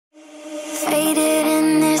faded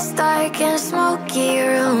in this dark and smoky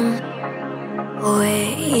room,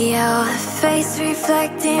 with your face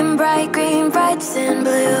reflecting bright green, brights and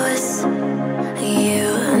blues.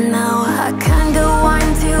 You know I kinda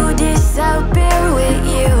want to disappear with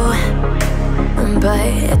you,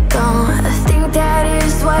 but don't think that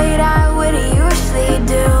is what I would usually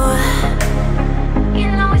do. You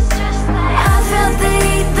know it's just like I felt the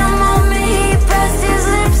heat the moment he pressed his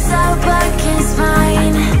lips up against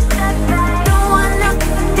mine. Don't wanna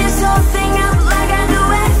fuck this whole thing up like I do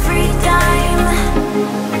every time.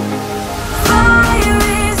 Fire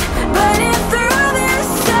is burning through this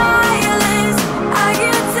silence. I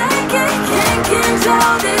can't take it, can't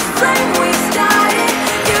control this flame we started.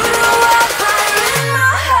 You know I'm fire in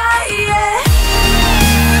my heart, yeah.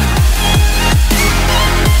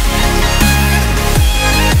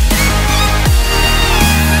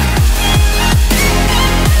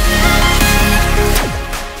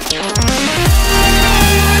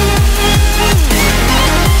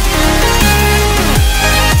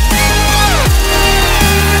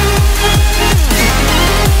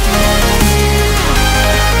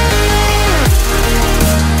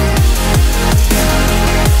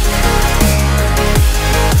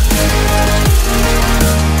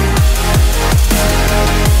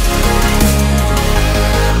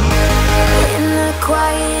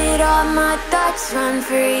 Run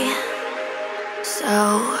free, so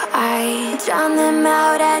I drown them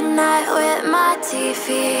out at night with my TV.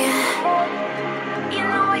 You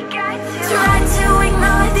know I got to try to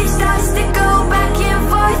ignore these thoughts that go back and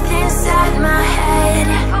forth inside my head.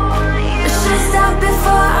 Should stop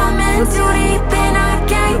before I'm into the